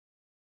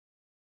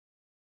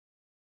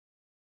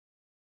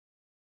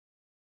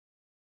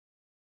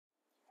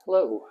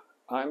Hello,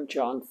 I'm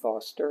John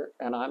Foster,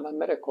 and I'm a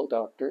medical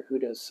doctor who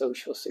does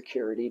Social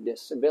Security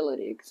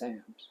disability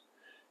exams.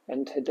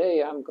 And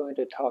today I'm going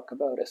to talk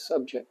about a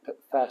subject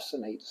that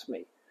fascinates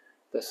me,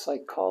 the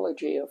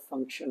psychology of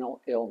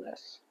functional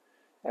illness.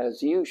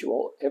 As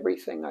usual,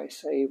 everything I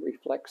say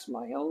reflects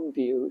my own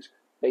views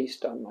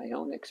based on my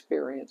own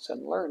experience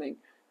and learning,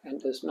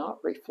 and does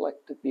not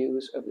reflect the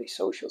views of the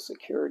Social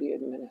Security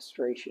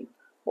Administration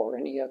or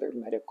any other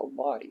medical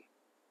body.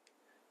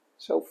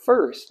 So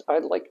first,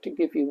 I'd like to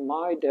give you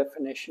my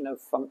definition of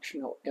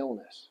functional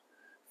illness.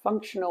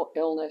 Functional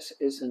illness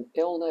is an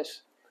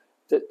illness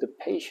that the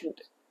patient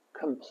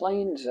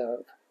complains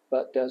of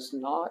but does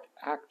not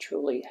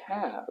actually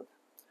have,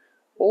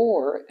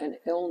 or an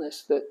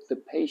illness that the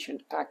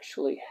patient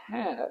actually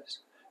has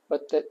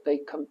but that they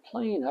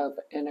complain of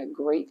in a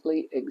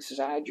greatly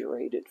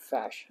exaggerated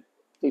fashion.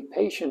 The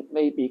patient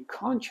may be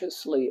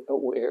consciously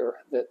aware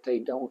that they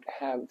don't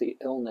have the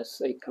illness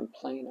they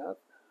complain of,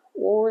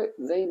 or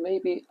they may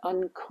be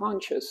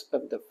unconscious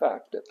of the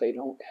fact that they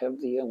don't have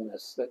the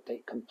illness that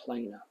they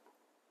complain of.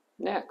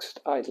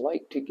 Next, I'd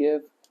like to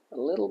give a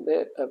little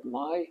bit of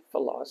my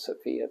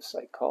philosophy of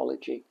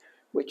psychology,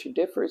 which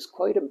differs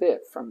quite a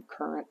bit from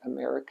current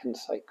American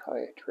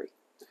psychiatry.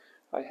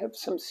 I have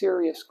some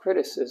serious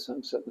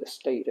criticisms of the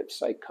state of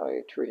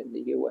psychiatry in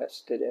the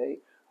US today.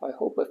 I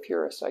hope if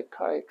you're a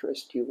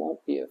psychiatrist you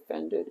won't be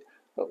offended,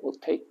 but will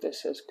take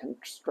this as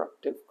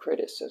constructive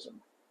criticism.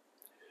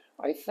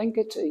 I think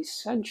it's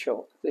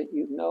essential that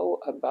you know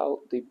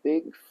about the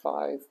big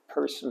 5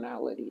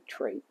 personality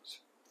traits.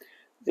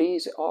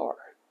 These are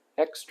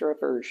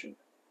extraversion,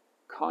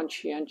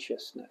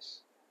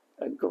 conscientiousness,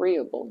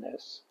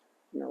 agreeableness,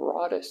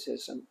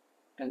 neuroticism,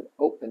 and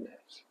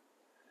openness.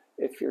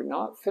 If you're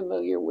not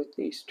familiar with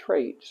these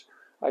traits,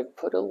 I've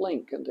put a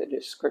link in the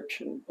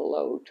description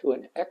below to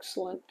an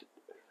excellent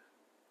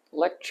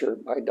lecture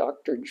by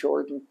Dr.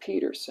 Jordan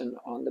Peterson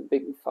on the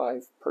big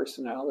 5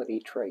 personality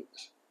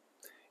traits.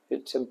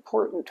 It's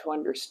important to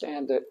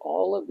understand that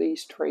all of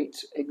these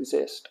traits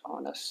exist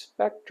on a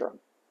spectrum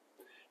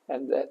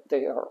and that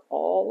they are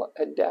all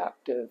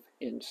adaptive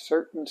in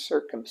certain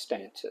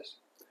circumstances.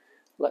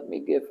 Let me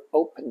give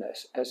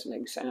openness as an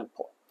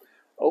example.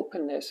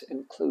 Openness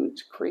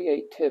includes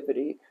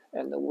creativity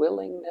and the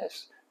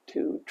willingness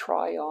to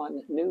try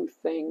on new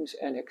things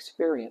and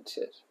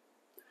experiences.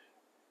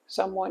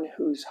 Someone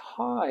who's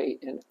high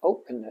in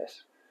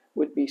openness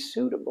would be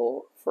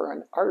suitable for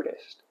an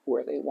artist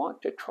where they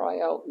want to try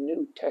out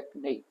new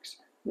techniques,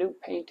 new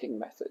painting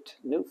methods,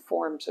 new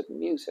forms of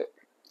music.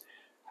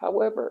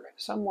 However,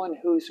 someone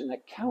who's an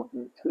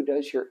accountant who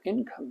does your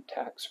income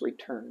tax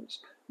returns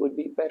would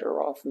be better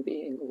off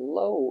being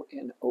low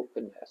in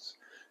openness.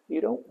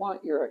 You don't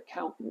want your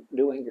accountant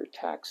doing your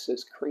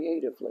taxes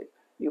creatively.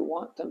 You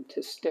want them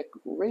to stick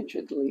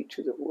rigidly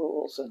to the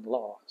rules and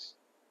laws.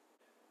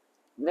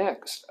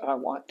 Next, I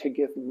want to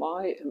give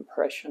my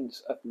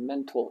impressions of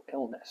mental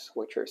illness,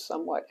 which are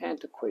somewhat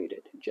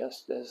antiquated,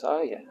 just as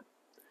I am.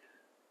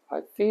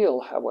 I feel,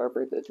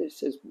 however, that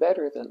this is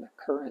better than the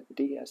current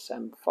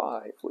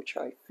DSM-5, which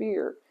I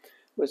fear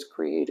was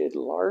created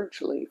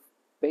largely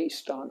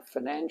based on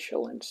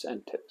financial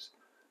incentives,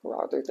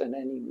 rather than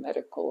any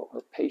medical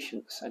or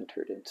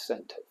patient-centered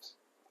incentives.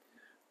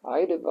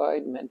 I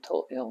divide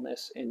mental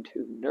illness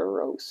into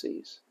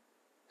neuroses,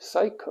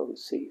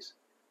 psychoses,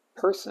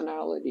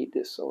 personality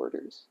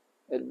disorders,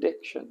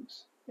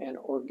 addictions, and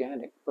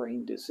organic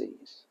brain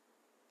disease.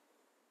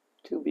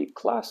 To be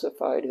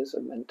classified as a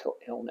mental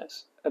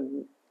illness, a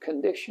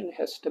condition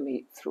has to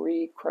meet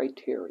 3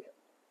 criteria.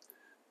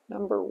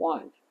 Number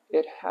 1,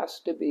 it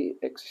has to be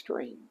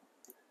extreme.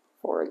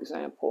 For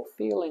example,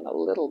 feeling a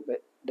little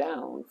bit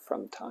down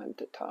from time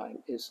to time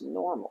is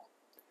normal.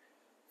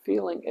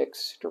 Feeling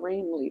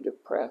extremely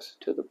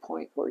depressed to the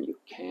point where you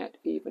can't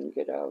even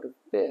get out of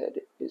bed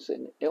is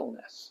an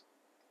illness.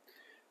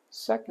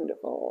 Second of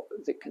all,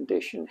 the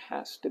condition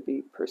has to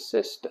be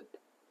persistent,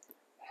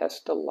 has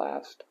to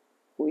last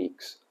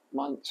weeks,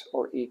 months,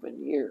 or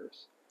even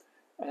years.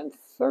 And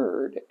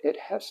third, it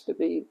has to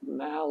be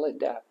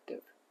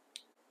maladaptive.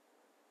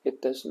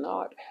 It does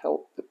not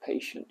help the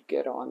patient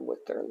get on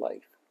with their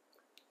life.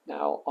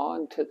 Now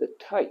on to the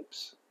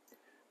types.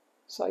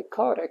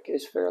 Psychotic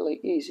is fairly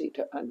easy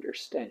to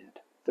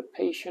understand. The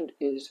patient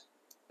is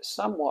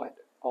somewhat,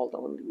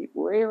 although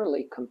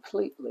rarely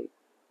completely,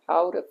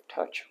 out of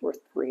touch with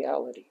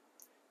reality.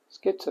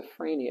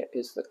 Schizophrenia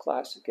is the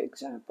classic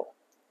example.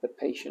 The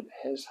patient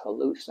has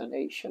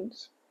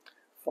hallucinations,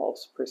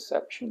 false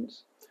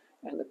perceptions,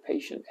 and the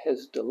patient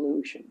has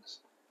delusions,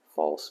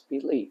 false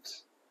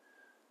beliefs.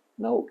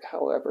 Note,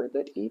 however,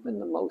 that even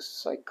the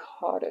most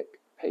psychotic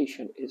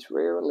patient is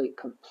rarely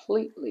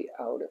completely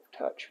out of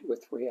touch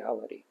with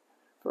reality.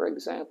 For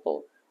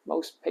example,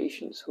 most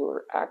patients who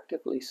are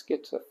actively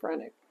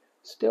schizophrenic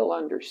still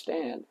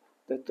understand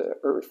that the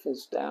earth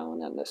is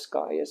down and the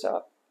sky is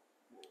up.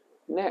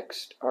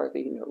 Next are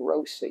the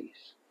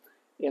neuroses.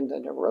 In the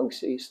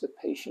neuroses, the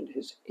patient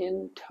is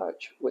in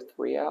touch with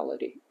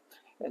reality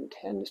and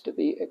tends to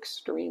be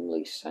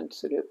extremely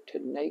sensitive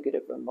to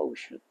negative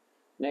emotion,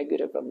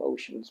 negative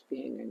emotions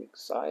being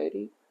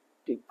anxiety,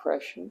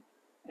 depression,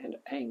 and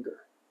anger.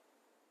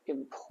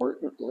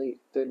 Importantly,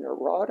 the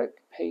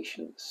neurotic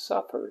patient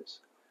suffers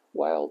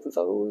while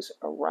those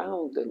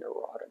around the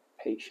neurotic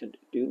patient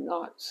do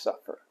not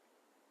suffer.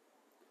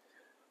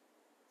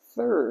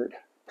 Third,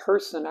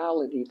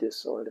 personality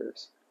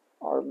disorders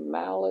are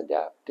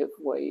maladaptive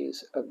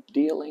ways of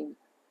dealing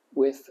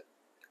with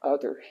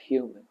other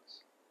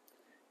humans.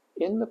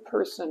 In the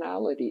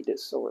personality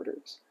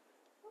disorders,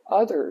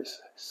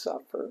 others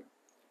suffer,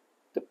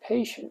 the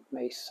patient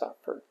may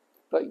suffer,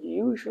 but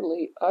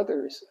usually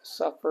others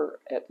suffer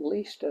at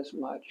least as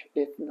much,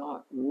 if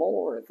not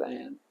more,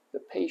 than the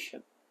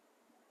patient.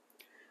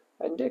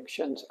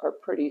 Addictions are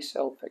pretty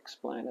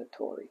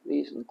self-explanatory.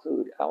 These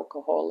include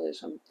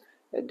alcoholism,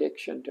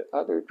 addiction to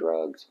other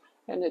drugs,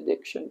 and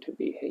addiction to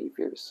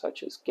behaviors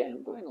such as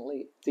gambling.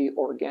 Finally, the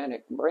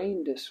organic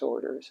brain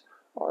disorders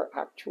are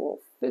actual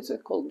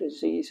physical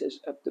diseases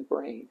of the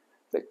brain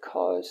that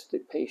cause the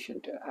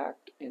patient to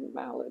act in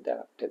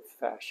maladaptive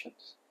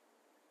fashions.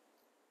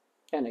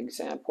 An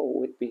example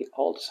would be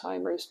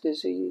Alzheimer's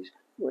disease,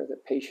 where the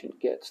patient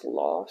gets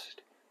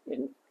lost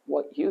in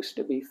what used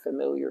to be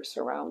familiar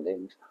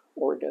surroundings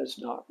or does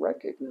not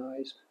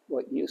recognize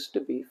what used to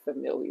be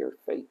familiar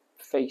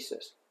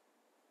faces.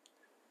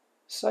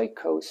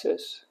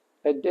 Psychosis,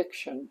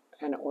 addiction,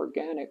 and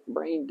organic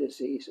brain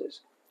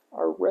diseases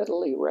are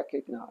readily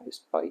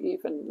recognized by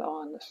even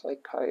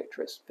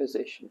non-psychiatrist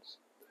physicians.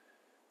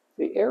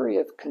 The area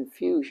of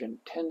confusion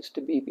tends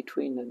to be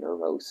between the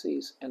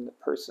neuroses and the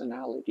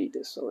personality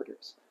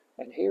disorders,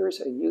 and here's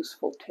a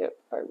useful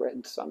tip I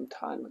read some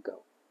time ago.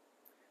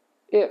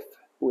 If,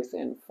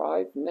 within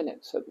 5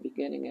 minutes of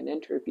beginning an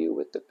interview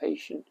with the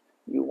patient,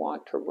 you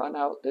want to run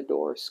out the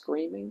door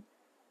screaming,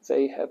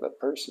 they have a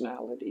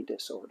personality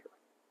disorder.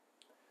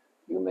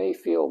 You may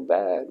feel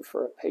bad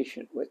for a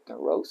patient with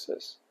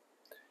neurosis,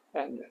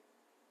 and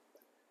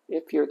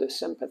if you're the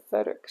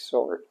sympathetic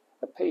sort,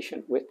 a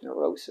patient with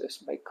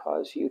neurosis may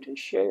cause you to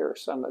share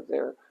some of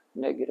their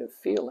negative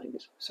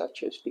feelings,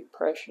 such as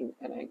depression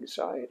and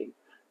anxiety,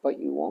 but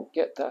you won't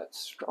get that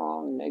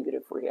strong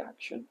negative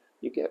reaction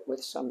you get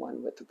with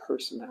someone with a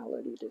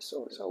personality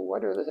disorder. So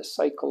what are the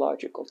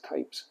psychological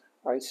types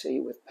I see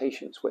with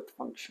patients with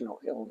functional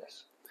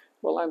illness?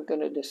 Well, I'm going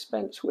to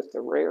dispense with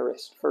the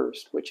rarest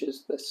first, which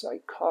is the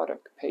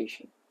psychotic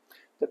patient,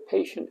 the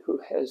patient who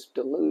has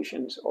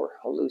delusions or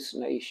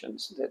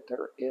hallucinations that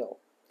they're ill.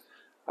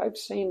 I've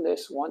seen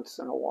this once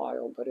in a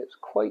while, but it's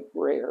quite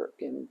rare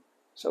in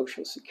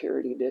Social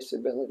Security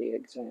disability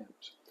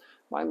exams.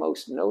 My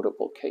most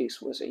notable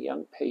case was a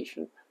young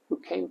patient who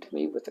came to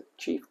me with a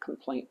chief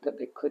complaint that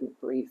they couldn't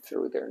breathe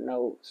through their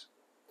nose.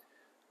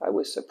 I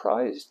was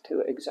surprised to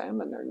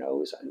examine their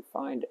nose and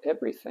find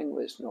everything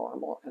was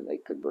normal and they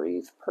could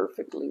breathe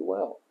perfectly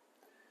well.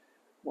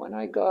 When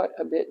I got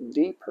a bit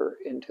deeper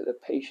into the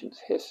patient's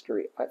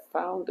history, I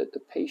found that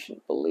the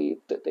patient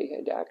believed that they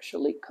had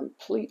actually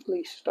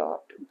completely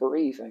stopped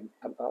breathing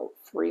about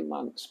 3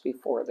 months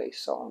before they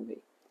saw me.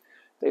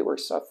 They were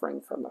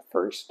suffering from a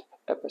first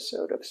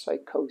episode of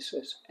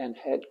psychosis and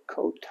had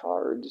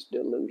Cotard's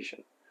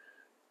delusion,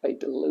 a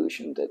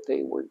delusion that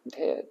they were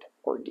dead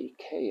or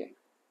decaying.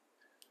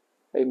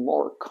 A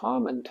more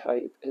common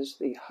type is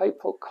the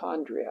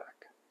hypochondriac.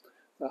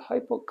 The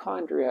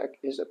hypochondriac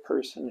is a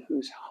person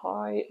who's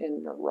high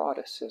in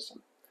neuroticism,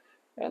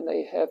 and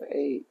they have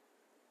a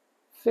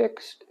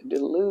fixed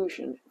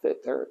delusion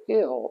that they're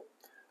ill,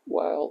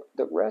 while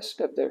the rest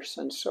of their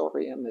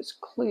sensorium is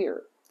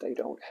clear. They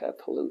don't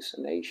have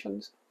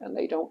hallucinations, and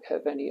they don't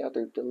have any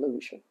other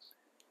delusions.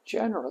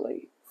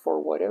 Generally, for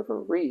whatever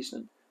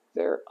reason,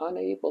 they're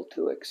unable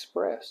to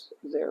express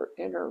their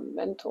inner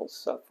mental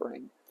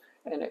suffering,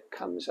 and it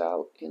comes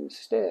out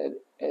instead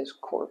as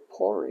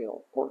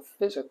corporeal or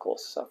physical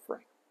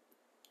suffering.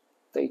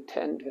 They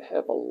tend to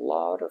have a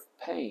lot of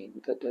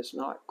pain that does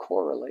not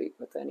correlate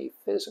with any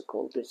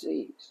physical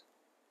disease.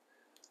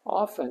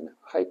 Often,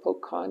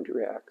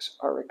 hypochondriacs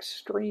are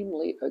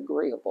extremely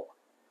agreeable,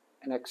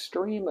 and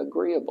extreme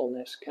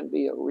agreeableness can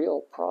be a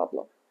real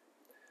problem.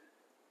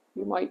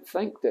 You might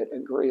think that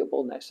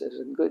agreeableness is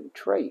a good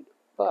trait,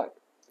 but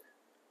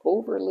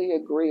overly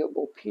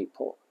agreeable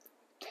people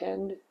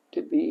tend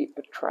to be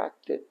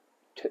attractive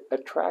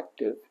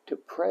to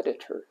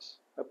predators.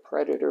 A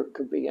predator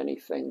could be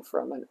anything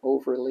from an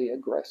overly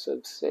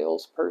aggressive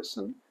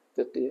salesperson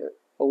that the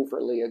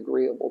overly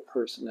agreeable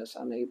person is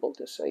unable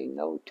to say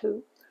no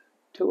to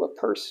a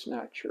purse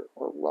snatcher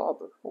or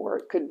robber. Or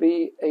it could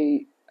be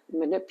a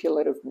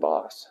manipulative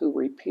boss who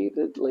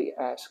repeatedly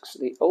asks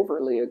the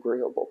overly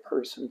agreeable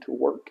person to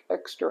work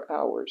extra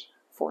hours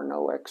for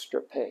no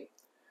extra pay.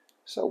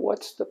 So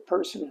what's the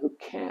person who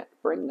can't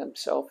bring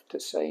themselves to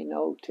say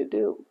no to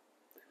do?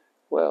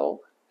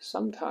 Well,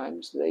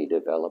 sometimes they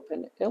develop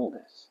an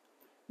illness.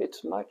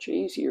 It's much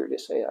easier to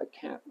say I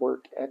can't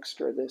work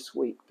extra this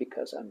week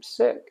because I'm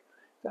sick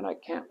than I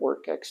can't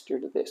work extra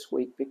this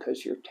week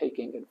because you're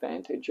taking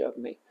advantage of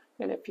me,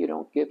 and if you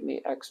don't give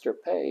me extra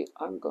pay,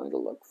 I'm going to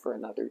look for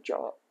another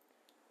job.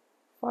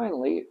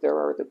 Finally, there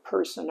are the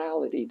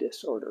personality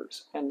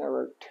disorders, and there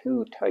are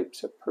two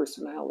types of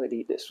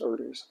personality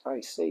disorders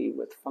I see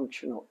with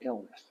functional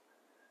illness.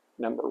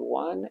 Number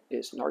one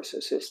is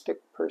narcissistic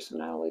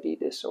personality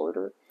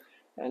disorder,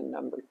 and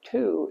number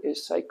two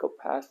is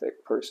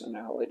psychopathic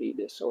personality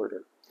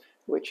disorder,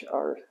 which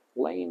our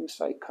lame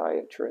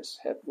psychiatrists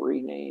have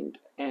renamed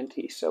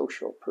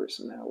antisocial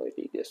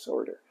personality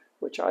disorder,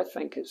 which I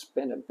think has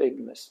been a big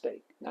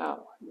mistake.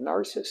 Now,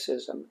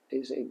 narcissism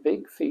is a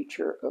big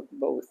feature of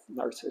both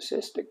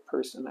narcissistic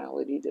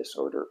personality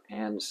disorder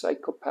and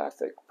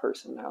psychopathic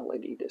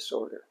personality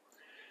disorder.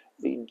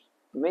 The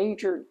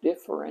major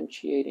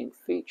differentiating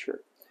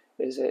feature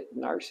is that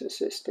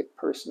narcissistic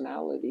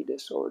personality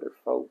disorder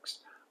folks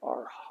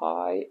are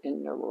high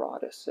in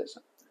neuroticism.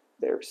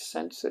 They're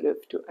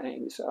sensitive to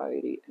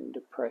anxiety and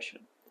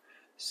depression.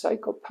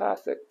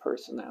 Psychopathic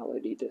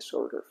personality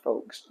disorder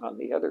folks, on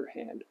the other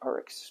hand, are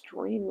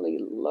extremely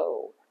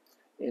low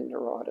in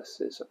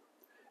neuroticism.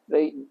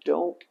 They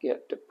don't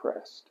get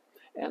depressed,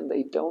 and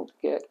they don't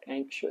get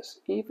anxious,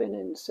 even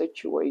in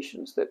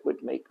situations that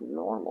would make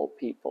normal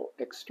people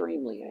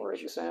extremely anxious. For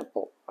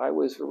example, I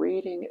was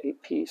reading a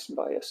piece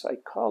by a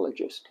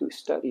psychologist who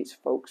studies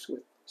folks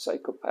with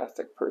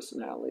psychopathic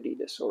personality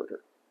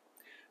disorder.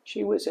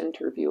 She was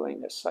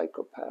interviewing a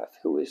psychopath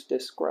who was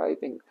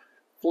describing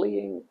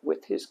fleeing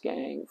with his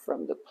gang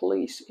from the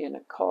police in a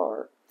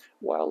car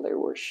while they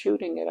were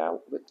shooting it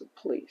out with the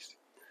police.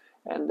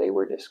 And they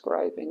were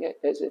describing it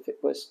as if it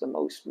was the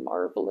most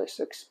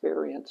marvelous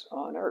experience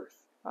on earth.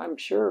 I'm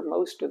sure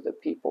most of the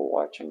people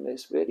watching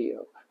this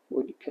video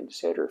would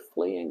consider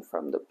fleeing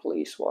from the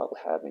police while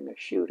having a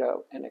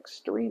shootout an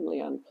extremely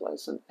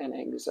unpleasant and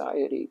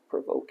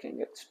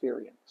anxiety-provoking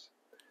experience.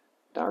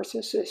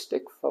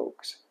 Narcissistic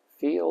folks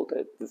feel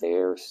that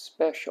they're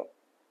special,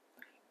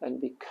 and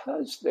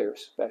because they're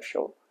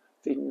special,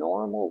 the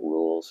normal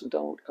rules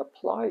don't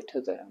apply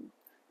to them,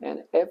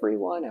 and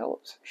everyone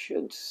else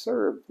should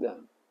serve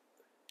them.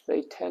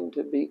 They tend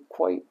to be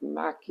quite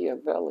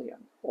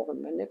Machiavellian or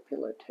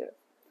manipulative.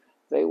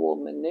 They will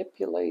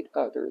manipulate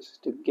others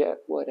to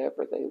get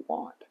whatever they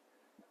want,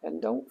 and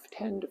don't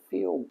tend to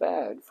feel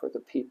bad for the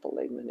people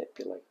they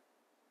manipulate.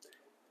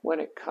 When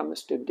it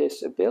comes to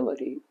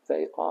disability,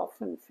 they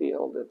often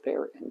feel that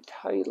they're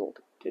entitled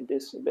to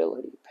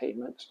disability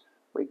payments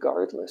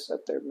regardless of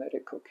their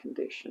medical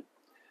condition,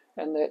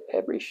 and that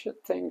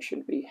everything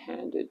should be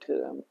handed to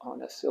them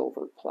on a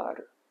silver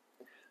platter.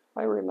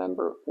 I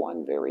remember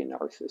one very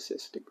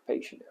narcissistic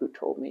patient who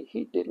told me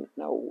he didn't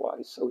know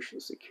why Social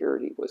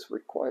Security was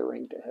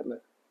requiring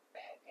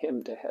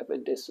him to have a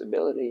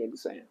disability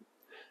exam.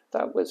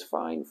 That was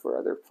fine for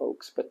other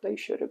folks, but they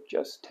should have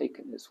just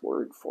taken his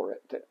word for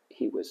it that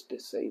he was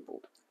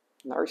disabled.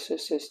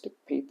 Narcissistic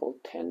people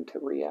tend to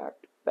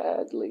react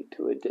badly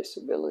to a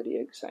disability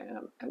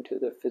exam and to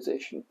the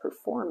physician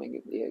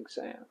performing the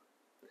exam,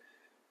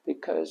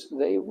 because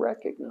they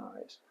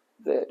recognize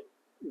that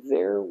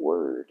their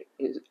word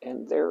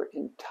and their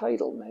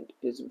entitlement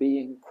is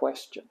being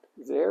questioned.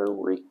 They're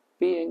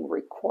being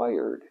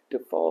required to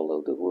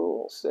follow the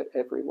rules that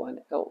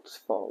everyone else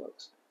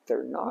follows.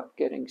 They're not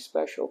getting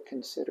special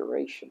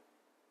consideration,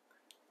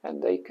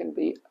 and they can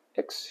be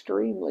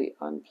extremely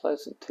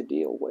unpleasant to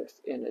deal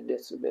with in a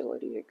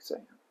disability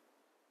exam.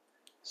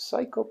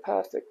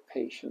 Psychopathic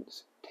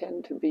patients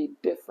tend to be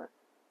different.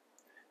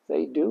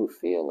 They do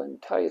feel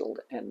entitled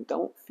and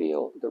don't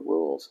feel the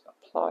rules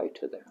apply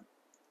to them.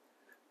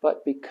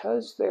 But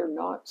because they're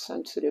not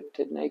sensitive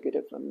to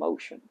negative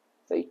emotion,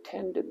 they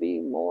tend to be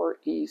more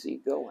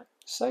easygoing.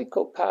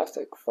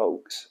 Psychopathic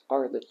folks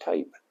are the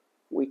type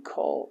we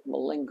call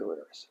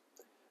malingerers.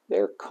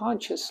 They're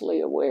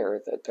consciously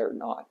aware that they're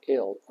not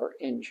ill or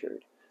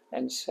injured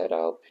and set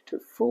out to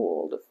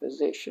fool the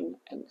physician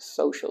and the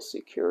Social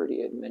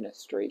Security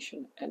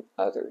Administration and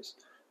others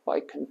by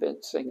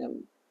convincing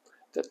them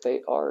that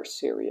they are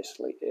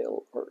seriously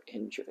ill or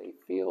injured. They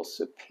feel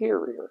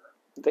superior.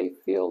 They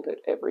feel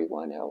that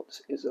everyone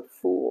else is a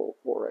fool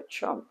or a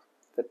chump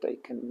that they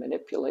can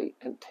manipulate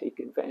and take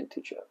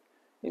advantage of,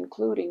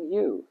 including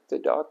you, the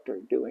doctor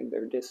doing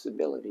their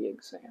disability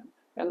exam,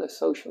 and the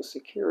Social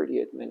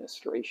Security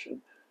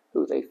Administration,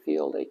 who they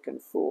feel they can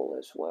fool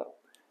as well.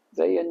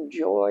 They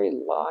enjoy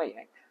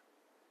lying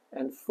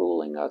and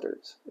fooling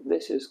others.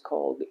 This is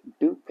called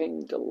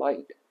duping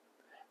delight.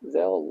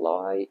 They'll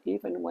lie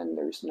even when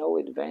there's no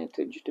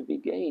advantage to be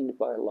gained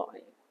by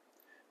lying.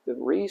 The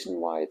reason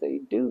why they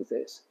do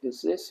this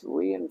is this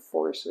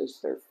reinforces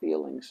their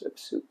feelings of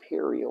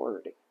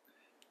superiority.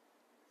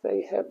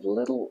 They have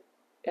little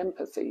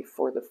empathy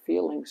for the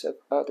feelings of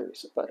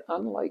others, but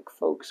unlike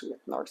folks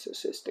with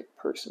narcissistic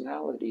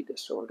personality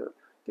disorder,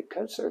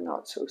 because they're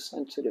not so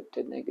sensitive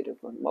to negative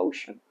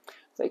emotion,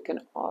 they can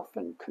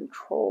often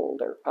control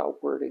their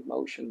outward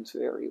emotions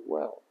very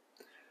well.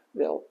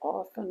 They'll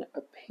often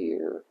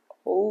appear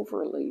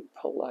overly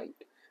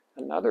polite.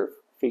 Another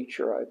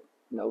feature I've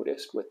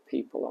noticed with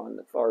people on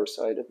the far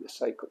side of the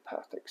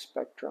psychopathic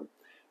spectrum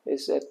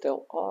is that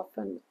they'll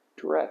often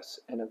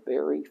dress in a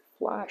very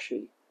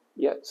flashy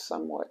yet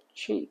somewhat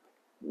cheap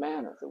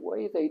manner. The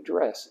way they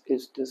dress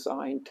is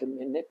designed to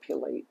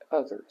manipulate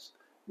others,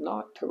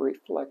 not to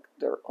reflect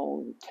their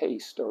own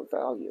taste or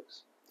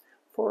values.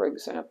 For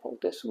example,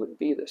 this would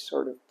be the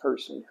sort of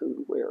person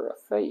who'd wear a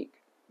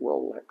fake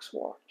Rolex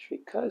watch.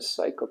 Because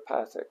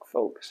psychopathic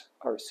folks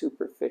are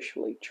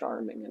superficially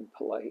charming and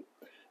polite,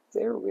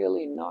 they're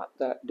really not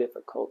that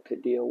difficult to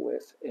deal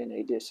with in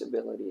a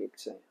disability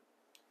exam.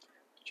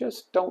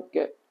 Just don't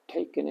get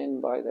taken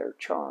in by their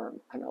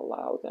charm and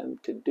allow them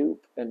to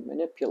dupe and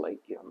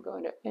manipulate you. I'm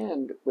going to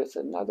end with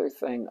another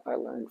thing I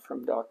learned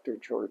from Dr.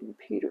 Jordan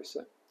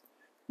Peterson,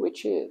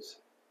 which is,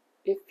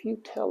 if you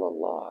tell a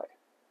lie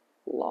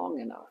long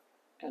enough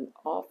and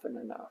often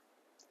enough,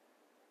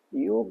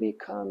 you'll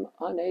become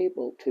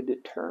unable to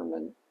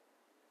determine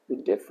the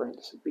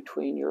difference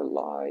between your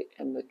lie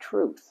and the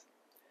truth.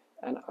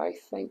 And I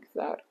think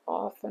that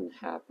often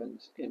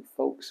happens in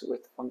folks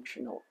with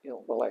functional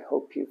illness. Well, I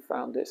hope you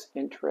found this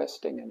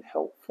interesting and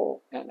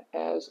helpful. And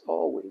as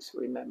always,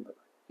 remember,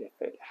 if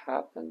it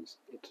happens,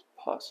 it's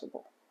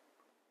possible.